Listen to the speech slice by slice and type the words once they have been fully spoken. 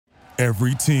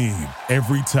Every team,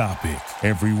 every topic,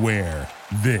 everywhere.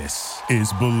 This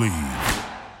is Believe.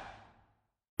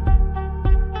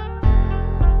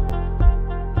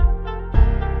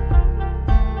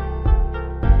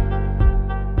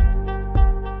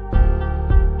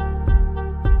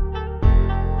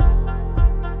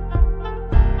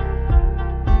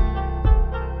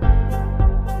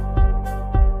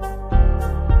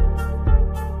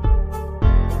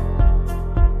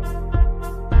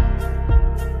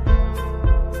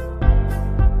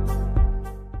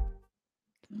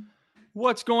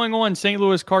 What's going on, St.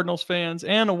 Louis Cardinals fans,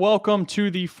 and welcome to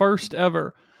the first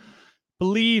ever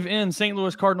Believe in St.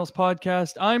 Louis Cardinals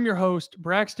podcast. I'm your host,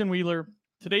 Braxton Wheeler.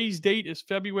 Today's date is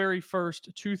February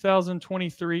 1st,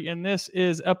 2023, and this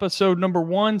is episode number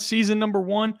 1, season number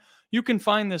 1. You can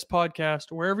find this podcast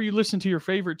wherever you listen to your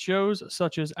favorite shows,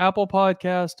 such as Apple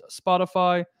Podcast,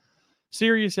 Spotify,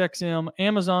 SiriusXM,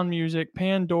 Amazon Music,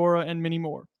 Pandora, and many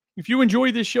more. If you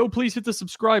enjoy this show, please hit the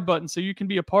subscribe button so you can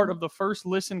be a part of the first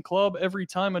listen club every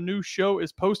time a new show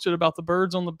is posted about the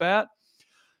birds on the bat.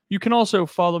 You can also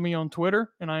follow me on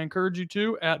Twitter, and I encourage you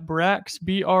to, at Brax,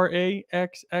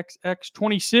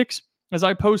 BRAXXX26, as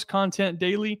I post content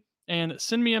daily, and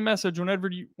send me a message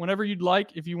whenever you'd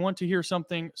like if you want to hear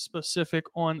something specific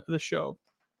on the show.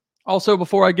 Also,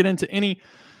 before I get into any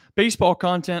baseball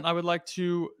content, I would like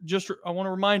to I want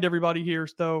to remind everybody here,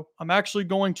 though, I'm actually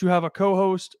going to have a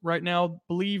co-host right now.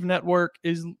 Believe Network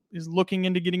is looking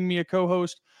into getting me a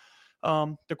co-host.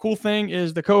 The cool thing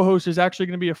is the co-host is actually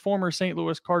going to be a former St.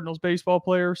 Louis Cardinals baseball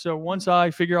player. So once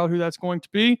I figure out who that's going to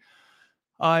be,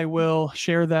 I will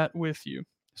share that with you.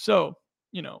 So,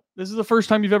 this is the first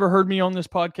time you've ever heard me on this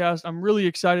podcast. I'm really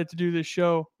excited to do this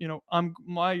show.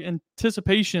 My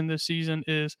anticipation this season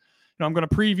is, I'm going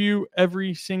to preview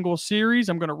every single series.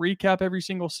 I'm going to recap every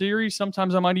single series.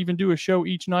 Sometimes I might even do a show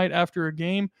each night after a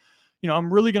game.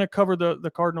 I'm really going to cover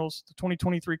the Cardinals, the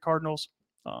 2023 Cardinals,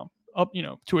 up,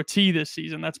 to a T this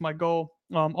season. That's my goal.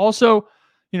 Also,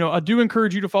 I do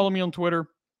encourage you to follow me on Twitter.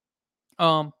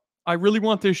 I really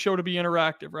want this show to be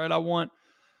interactive, right? I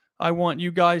want you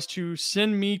guys to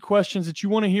send me questions that you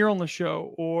want to hear on the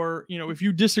show, or, if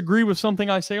you disagree with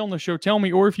something I say on the show, tell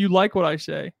me, or if you like what I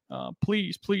say,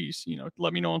 please,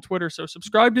 let me know on Twitter. So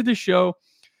subscribe to the show.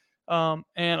 And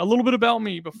a little bit about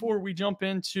me before we jump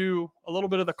into a little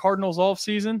bit of the Cardinals off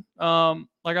season.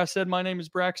 Like I said, my name is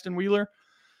Braxton Wheeler.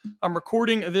 I'm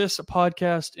recording this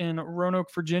podcast in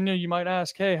Roanoke, Virginia. You might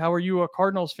ask, hey, how are you a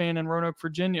Cardinals fan in Roanoke,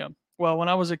 Virginia? Well, when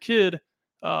I was a kid,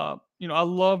 I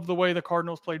loved the way the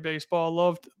Cardinals played baseball. I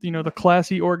loved, the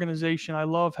classy organization. I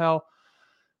love how,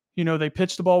 they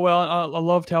pitched the ball well. I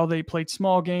loved how they played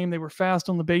small game. They were fast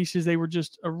on the bases. They were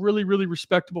just a really, really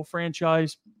respectable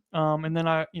franchise. And then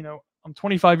I'm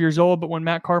 25 years old, but when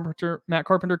Matt Carpenter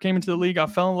came into the league, I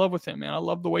fell in love with him, man. I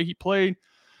loved the way he played.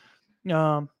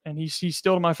 And he's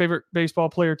still my favorite baseball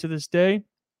player to this day.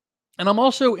 And I'm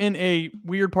also in a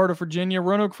weird part of Virginia,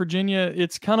 Roanoke, Virginia.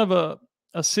 It's kind of a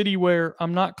city where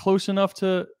I'm not close enough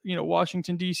to,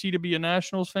 Washington, D.C. to be a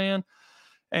Nationals fan.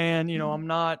 And,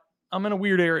 I'm in a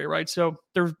weird area, right? So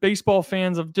there's baseball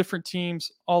fans of different teams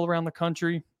all around the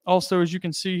country. Also, as you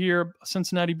can see here, a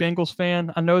Cincinnati Bengals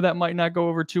fan. I know that might not go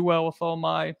over too well with all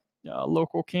my all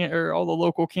the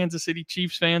local Kansas City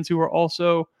Chiefs fans who are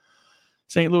also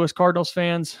St. Louis Cardinals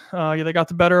fans. They got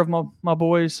the better of my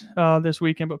boys this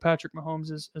weekend, but Patrick Mahomes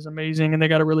is amazing, and they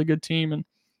got a really good team. And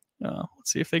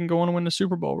let's see if they can go on and win the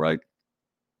Super Bowl, right?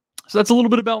 So that's a little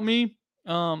bit about me.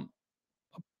 I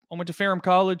went to Ferrum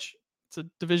College. It's a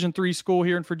Division III school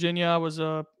here in Virginia. I was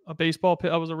I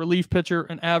was a relief pitcher,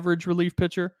 an average relief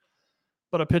pitcher,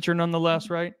 but a pitcher nonetheless,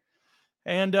 right?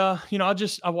 And I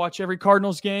watch every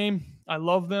Cardinals game. I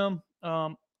love them.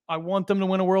 I want them to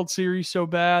win a World Series so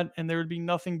bad, and there would be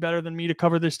nothing better than me to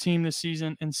cover this team this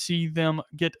season and see them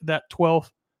get that 12th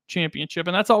championship.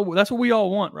 And that's what we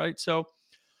all want, right? So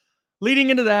leading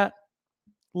into that,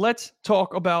 let's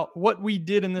talk about what we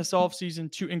did in this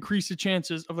offseason to increase the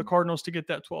chances of the Cardinals to get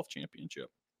that 12th championship.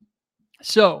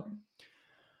 So,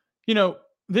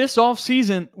 this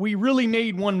offseason, we really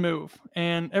made one move,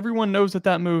 and everyone knows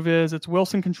that move it's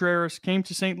Willson Contreras came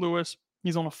to St. Louis.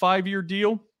 He's on a 5-year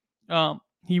deal.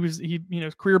 His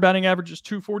career batting average is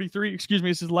 243. Excuse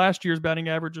me, this is last year's batting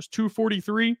average is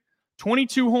 243,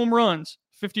 22 home runs,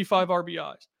 55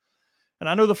 RBIs. And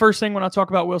I know the first thing when I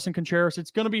talk about Willson Contreras, it's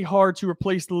going to be hard to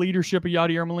replace the leadership of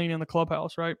Yadier Molina in the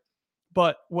clubhouse, right?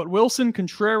 But what Willson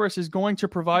Contreras is going to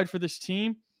provide for this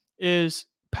team is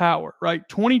power, right?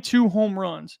 22 home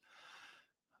runs.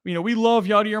 We love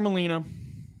Yadier Molina.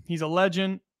 He's a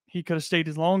legend. He could have stayed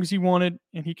as long as he wanted,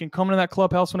 and he can come into that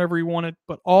clubhouse whenever he wanted.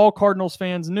 But all Cardinals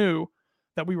fans knew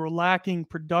that we were lacking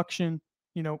production,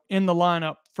 in the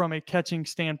lineup from a catching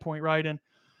standpoint, right? And,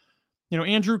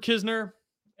 Andrew Kisner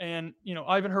and,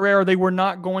 Ivan Herrera, they were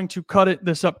not going to cut it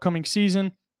this upcoming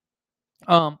season.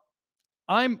 I'm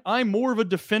more of a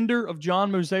defender of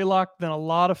John Mozeliak than a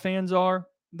lot of fans are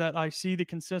that I see the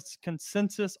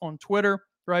consensus on Twitter,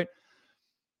 right?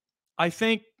 I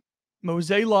think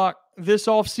Mozeliak this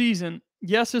offseason,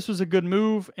 yes, this was a good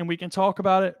move and we can talk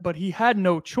about it, but he had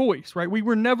no choice, right? We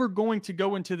were never going to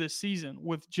go into this season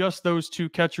with just those two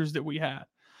catchers that we had.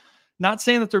 Not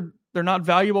saying that they're not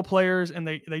valuable players and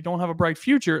they don't have a bright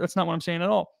future. That's not what I'm saying at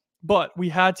all. But we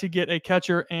had to get a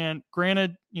catcher, and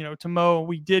granted, to Mo,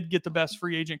 we did get the best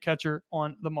free agent catcher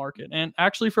on the market, and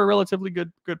actually for a relatively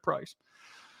good price.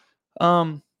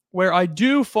 Where I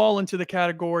do fall into the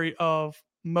category of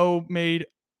Mo made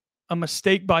a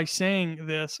mistake by saying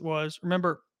this was,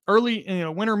 remember, early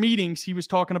in winter meetings, he was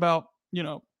talking about,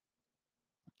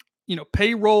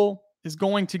 payroll is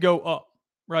going to go up,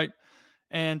 right?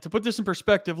 And to put this in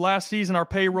perspective, last season, our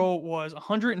payroll was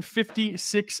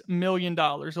 $156 million,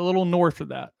 a little north of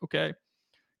that, okay?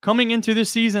 Coming into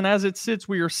this season, as it sits,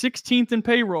 we are 16th in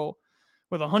payroll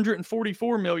with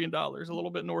 $144 million, a little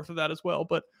bit north of that as well.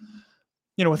 But,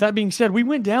 with that being said, we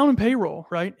went down in payroll,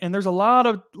 right? And there's a lot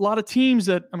of teams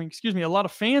a lot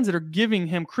of fans that are giving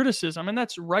him criticism, and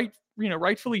that's right,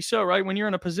 rightfully so, right? When you're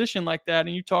in a position like that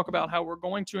and you talk about how we're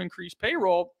going to increase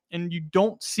payroll and you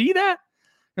don't see that,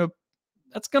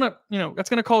 that's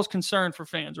gonna cause concern for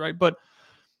fans, right? But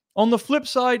on the flip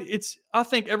side, I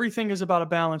think everything is about a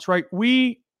balance, right?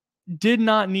 We did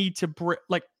not need to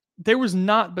there was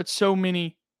not but so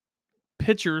many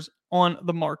pitchers on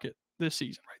the market this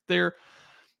season, right? There,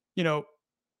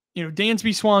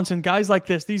 Dansby Swanson, guys like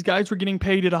this, these guys were getting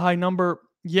paid at a high number.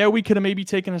 Yeah, we could have maybe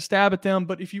taken a stab at them,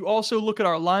 but if you also look at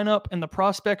our lineup and the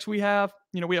prospects we have,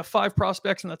 we have 5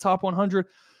 prospects in the top 100.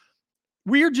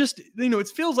 We are just, it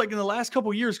feels like in the last couple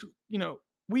of years,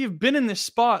 we have been in this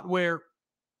spot where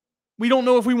we don't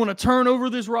know if we want to turn over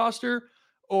this roster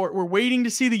or we're waiting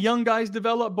to see the young guys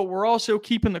develop, but we're also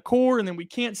keeping the core, and then we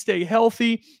can't stay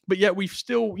healthy, but yet we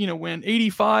still, win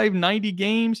 85, 90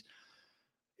 games.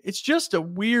 It's just a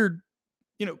weird,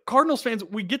 Cardinals fans,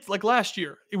 we get like last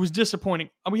year, it was disappointing.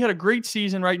 We had a great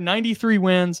season, right? 93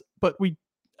 wins, but it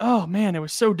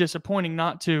was so disappointing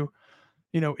not to,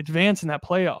 advance in that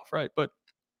playoff, right? But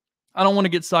I don't want to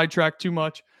get sidetracked too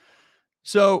much.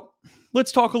 So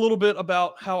let's talk a little bit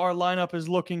about how our lineup is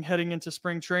looking heading into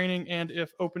spring training and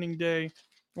if opening day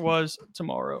was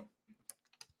tomorrow.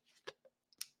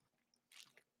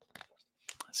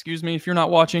 Excuse me if you're not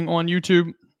watching on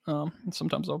YouTube.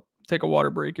 Sometimes I'll take a water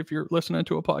break if you're listening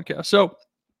to a podcast. So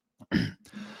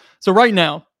right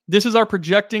now, this is our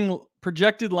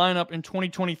projected lineup in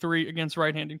 2023 against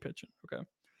right-handing pitching, okay?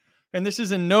 And this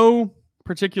is in no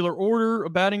particular order, a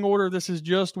batting order. This is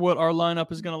just what our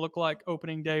lineup is going to look like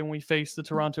opening day when we face the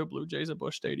Toronto Blue Jays at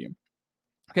Busch Stadium.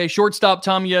 Okay, shortstop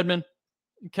Tommy Edman,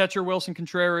 catcher Wilson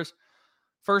Contreras,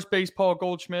 first base Paul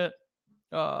Goldschmidt,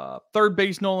 third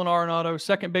base Nolan Arenado,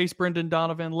 second base Brendan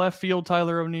Donovan, left field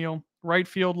Tyler O'Neill, right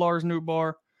field Lars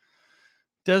Nootbaar,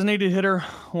 designated hitter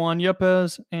Juan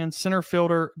Yepes, and center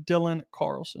fielder Dylan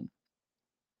Carlson.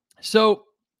 So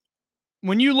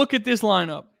when you look at this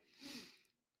lineup,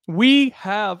 we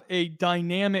have a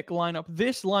dynamic lineup.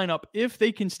 This lineup, if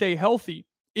they can stay healthy,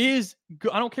 is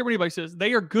good. I don't care what anybody says.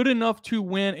 They are good enough to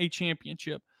win a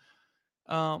championship.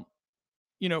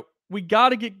 We got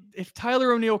to get, if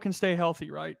Tyler O'Neill can stay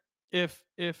healthy, right? If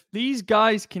these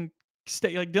guys can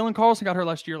stay, like Dylan Carlson got hurt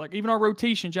last year, like even our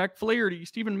rotation, Jack Flaherty,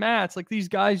 Steven Matz, like these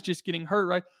guys just getting hurt,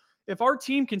 right? If our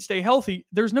team can stay healthy,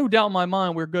 there's no doubt in my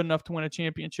mind we're good enough to win a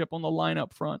championship on the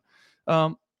lineup front.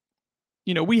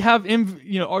 We have,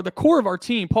 the core of our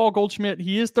team, Paul Goldschmidt,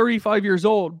 he is 35 years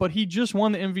old, but he just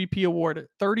won the MVP award at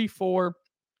 34.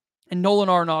 And Nolan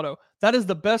Arenado, that is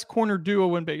the best corner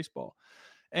duo in baseball.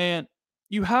 And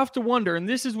you have to wonder, and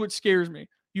this is what scares me,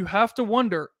 you have to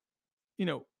wonder,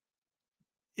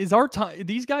 is our time,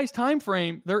 these guys' time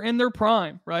frame, they're in their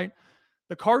prime, right?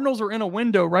 The Cardinals are in a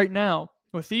window right now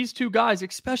with these two guys,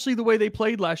 especially the way they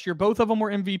played last year. Both of them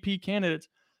were MVP candidates.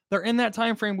 They're in that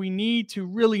time frame. We need to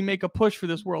really make a push for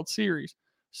this World Series.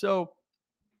 So,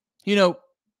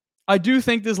 I do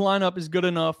think this lineup is good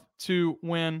enough to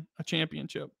win a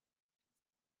championship.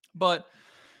 But,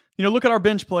 look at our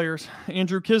bench players.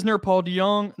 Andrew Kisner, Paul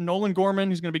DeJong, Nolan Gorman,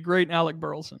 who's going to be great, and Alec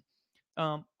Burleson.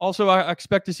 Also, I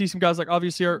expect to see some guys like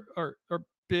obviously our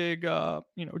big,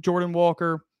 Jordan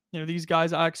Walker. These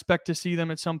guys, I expect to see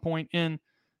them at some point in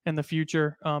the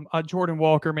future. Jordan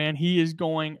Walker, man, he is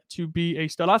going to be a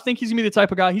stud. I think he's going to be the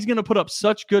type of guy, he's going to put up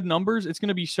such good numbers. It's going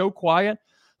to be so quiet.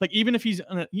 Like, even if he's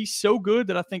so good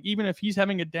that I think even if he's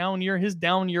having a down year, his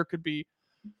down year could be,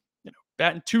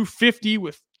 batting 250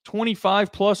 with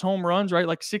 25 plus home runs, right?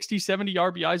 Like 60, 70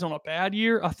 RBIs on a bad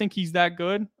year. I think he's that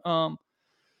good.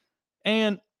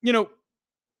 And, to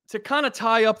kind of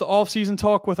tie up the offseason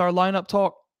talk with our lineup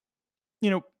talk,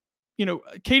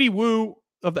 Katie Woo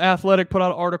of The Athletic put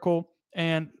out an article,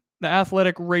 and The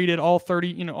Athletic rated all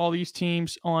 30, all these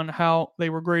teams on how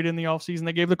they were graded in the offseason.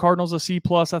 They gave the Cardinals a C+.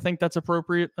 I think that's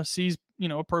appropriate. A C's,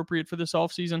 appropriate for this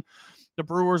offseason. The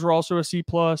Brewers were also a C+.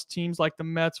 Teams like the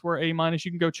Mets were A-. You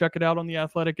can go check it out on The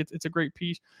Athletic. It's a great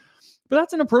piece. But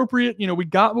that's an appropriate, we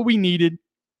got what we needed.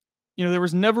 There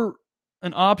was never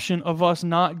an option of us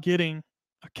not getting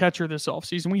a catcher this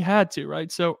offseason. We had to,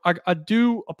 right? So I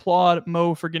do applaud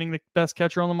Mo for getting the best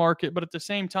catcher on the market. But at the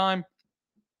same time,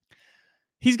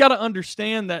 he's got to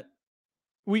understand that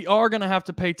we are going to have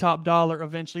to pay top dollar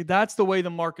eventually. That's the way the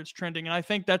market's trending. And I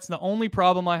think that's the only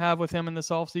problem I have with him in this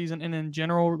offseason and in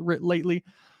general lately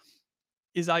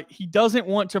is he doesn't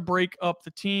want to break up the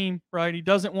team, right? He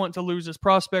doesn't want to lose his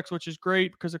prospects, which is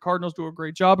great because the Cardinals do a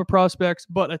great job of prospects.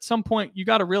 But at some point, you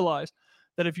got to realize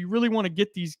that if you really want to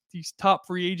get these top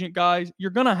free agent guys, you're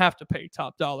going to have to pay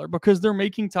top dollar because they're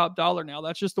making top dollar now.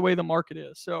 That's just the way the market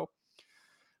is. So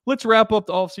let's wrap up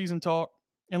the offseason talk.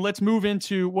 And let's move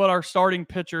into what our starting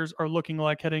pitchers are looking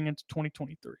like heading into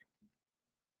 2023.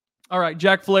 All right,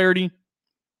 Jack Flaherty.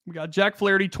 We got Jack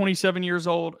Flaherty, 27 years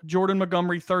old. Jordan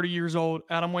Montgomery, 30 years old.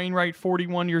 Adam Wainwright,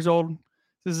 41 years old.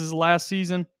 This is his last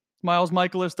season. Miles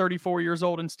Mikolas, 34 years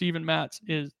old. And Steven Matz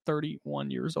is 31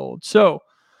 years old. So,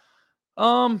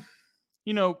 what's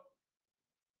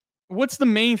the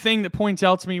main thing that points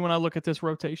out to me when I look at this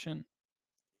rotation?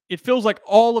 It feels like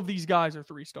all of these guys are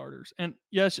 3 starters. And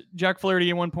yes, Jack Flaherty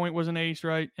at one point was an ace,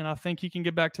 right? And I think he can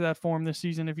get back to that form this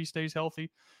season if he stays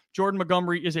healthy. Jordan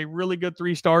Montgomery is a really good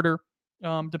 3-starter.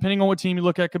 Depending on what team you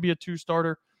look at, could be a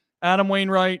 2-starter. Adam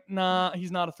Wainwright,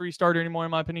 he's not a 3-starter anymore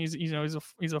in my opinion. He's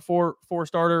a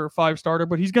 4-starter or 5-starter,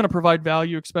 but he's going to provide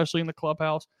value, especially in the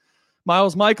clubhouse.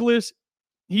 Miles Mikolas,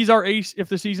 he's our ace if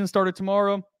the season started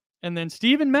tomorrow. And then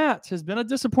Steven Matz has been a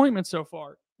disappointment so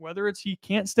far. Whether it's he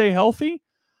can't stay healthy,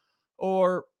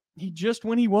 or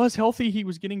when he was healthy, he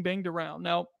was getting banged around.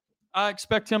 Now, I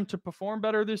expect him to perform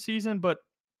better this season, but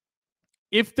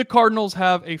if the Cardinals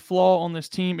have a flaw on this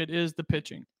team, it is the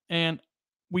pitching. And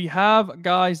we have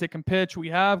guys that can pitch. We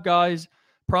have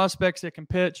prospects that can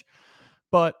pitch.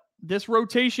 But this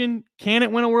rotation, can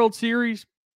it win a World Series?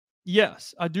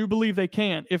 Yes, I do believe they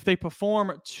can if they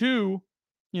perform to,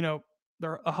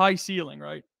 they're a high ceiling,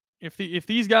 right? If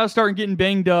these guys start getting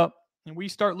banged up, and we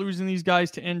start losing these guys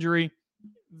to injury,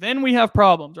 then we have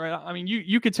problems, right? I mean,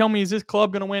 you could tell me, is this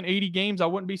club going to win 80 games? I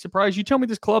wouldn't be surprised. You tell me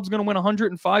this club's going to win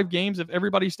 105 games if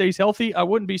everybody stays healthy, I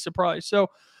wouldn't be surprised. So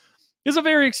it's a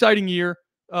very exciting year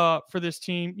for this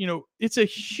team. It's a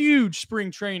huge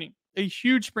spring training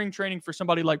for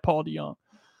somebody like Paul DeJong.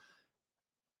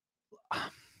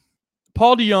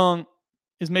 Paul DeJong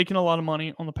is making a lot of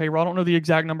money on the payroll. I don't know the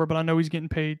exact number, but I know he's getting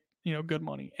paid, good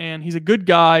money. And he's a good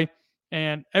guy.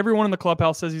 And everyone in the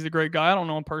clubhouse says he's a great guy. I don't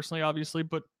know him personally, obviously,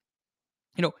 but,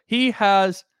 he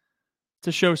has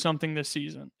to show something this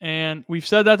season. And we've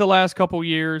said that the last couple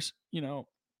years,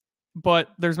 but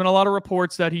there's been a lot of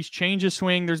reports that he's changed his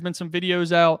swing. There's been some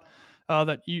videos out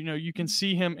that, you can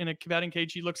see him in a batting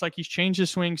cage. He looks like he's changed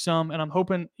his swing some, and I'm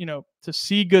hoping, to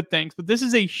see good things. But this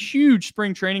is a huge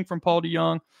spring training from Paul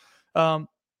DeJong.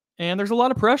 And there's a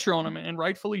lot of pressure on him, and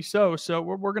rightfully so. So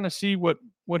we're going to see what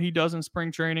he does in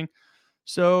spring training.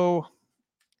 So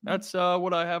that's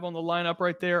what I have on the lineup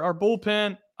right there. Our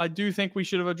bullpen, I do think we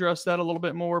should have addressed that a little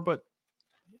bit more, but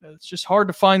it's just hard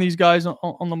to find these guys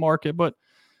on the market. But,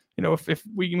 if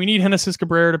we need Genesis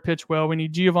Cabrera to pitch well, we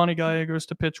need Giovanni Gallegos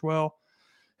to pitch well,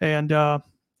 and I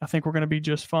think we're going to be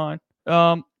just fine.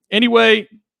 Anyway,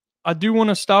 I do want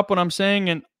to stop what I'm saying,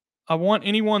 and I want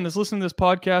anyone that's listening to this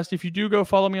podcast, if you do go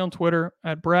follow me on Twitter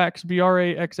at Brax,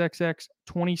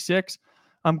 BRAXXX26,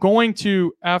 I'm going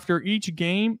to, after each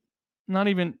game, not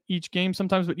even each game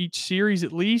sometimes, but each series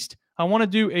at least, I want to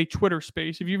do a Twitter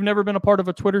space. If you've never been a part of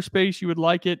a Twitter space, you would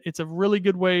like it. It's a really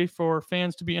good way for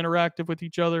fans to be interactive with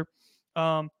each other.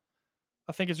 I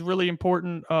think it's really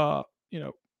important, to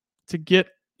get,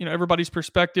 everybody's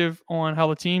perspective on how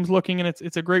the team's looking, and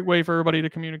it's a great way for everybody to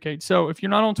communicate. So if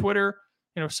you're not on Twitter,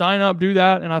 sign up, do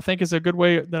that, and I think it's a good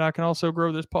way that I can also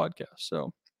grow this podcast.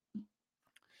 So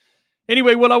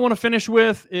anyway, what I want to finish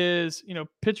with is,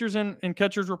 pitchers and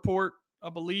catchers report. I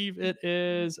believe it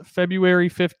is February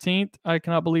 15th. I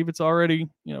cannot believe it's already,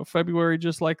 February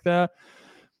just like that.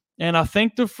 And I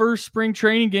think the first spring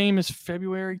training game is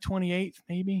February 28th,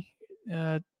 maybe.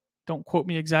 Don't quote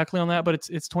me exactly on that, but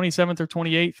it's 27th or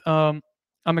 28th.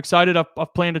 I'm excited.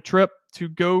 I've planned a trip to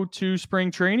go to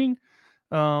spring training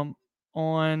on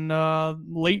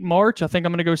late March. I think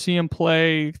I'm going to go see him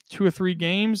play 2 or 3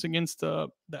 games against the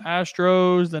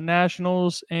Astros, the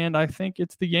Nationals, and I think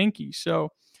it's the Yankees. So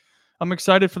I'm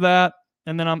excited for that.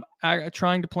 And then I'm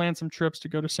trying to plan some trips to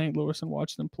go to St. Louis and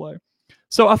watch them play.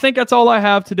 So I think that's all I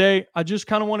have today. I just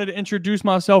kind of wanted to introduce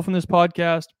myself in this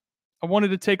podcast. I wanted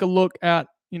to take a look at,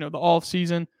 the off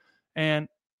season and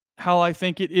how I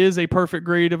think it is a perfect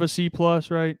grade of a C+,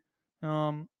 right?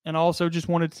 And also just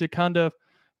wanted to kind of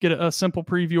get a simple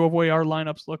preview of the way our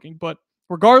lineup's looking. But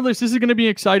regardless, this is going to be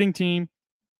an exciting team.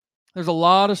 There's a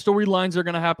lot of storylines that are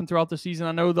going to happen throughout the season.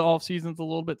 I know the offseason's a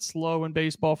little bit slow in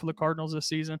baseball for the Cardinals this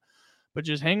season, but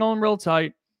just hang on real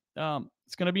tight.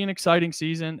 It's going to be an exciting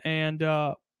season, and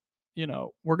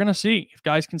we're going to see if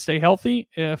guys can stay healthy,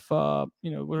 if we're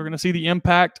going to see the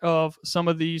impact of some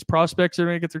of these prospects that are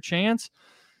going to get their chance.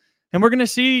 And we're going to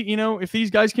see, if these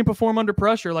guys can perform under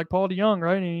pressure, like Paul DeJong,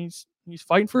 right? And he's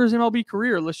fighting for his MLB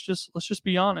career. Let's just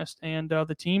be honest. And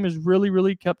the team has really,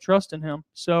 really kept trusting him.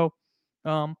 So,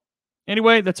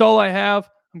 anyway, that's all I have.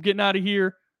 I'm getting out of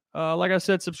here. Like I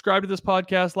said, subscribe to this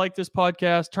podcast, like this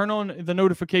podcast, turn on the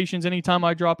notifications anytime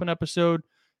I drop an episode,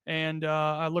 and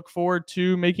I look forward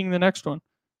to making the next one.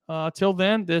 Till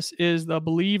then, this is the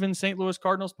Believe in St. Louis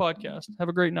Cardinals podcast. Have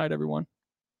a great night, everyone.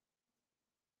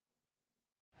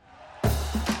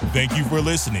 Thank you for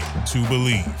listening to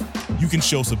Believe. You can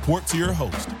show support to your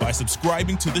host by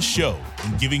subscribing to the show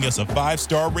and giving us a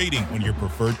 5-star rating on your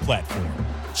preferred platform.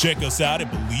 Check us out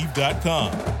at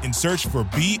Believe.com and search for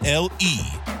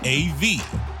BLEAV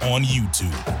on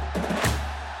YouTube.